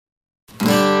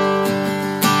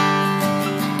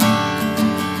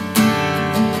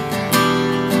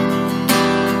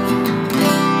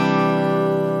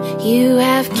You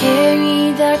have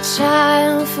carried that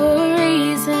child for a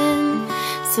reason,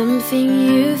 something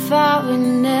you thought would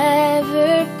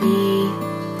never be.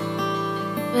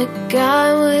 But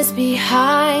God was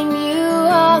behind you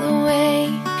all the way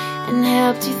and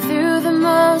helped you through the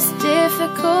most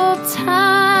difficult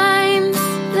times.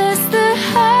 Bless the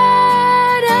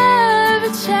heart of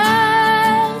a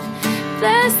child.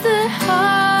 Bless the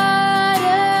heart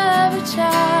of a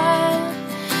child.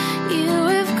 You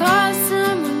have caused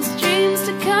someone's dreams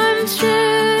to come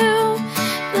true.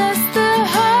 Bless the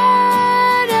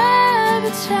heart of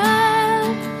a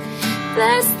child.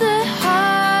 Bless the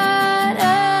heart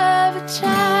of a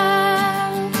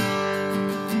child.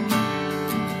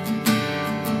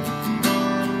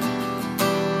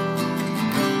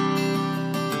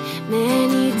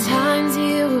 Many times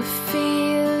you were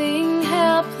feeling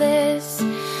helpless,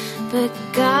 but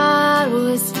God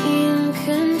was in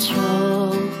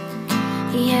control.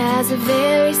 He has a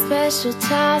very special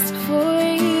task for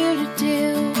you to do.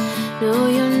 No,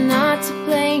 you're not to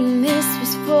blame, this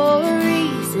was for a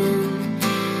reason.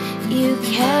 You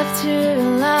kept her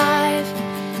alive.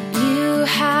 You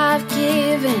have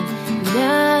given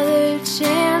another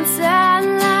chance at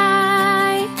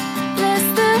life. Bless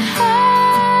the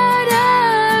heart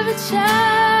of a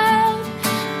child.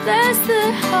 Bless the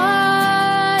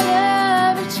heart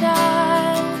of a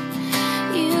child.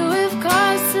 You have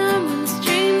caused someone's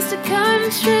dreams to come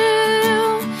true.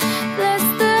 Bless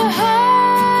the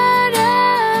heart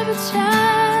of a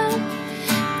child.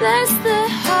 Bless the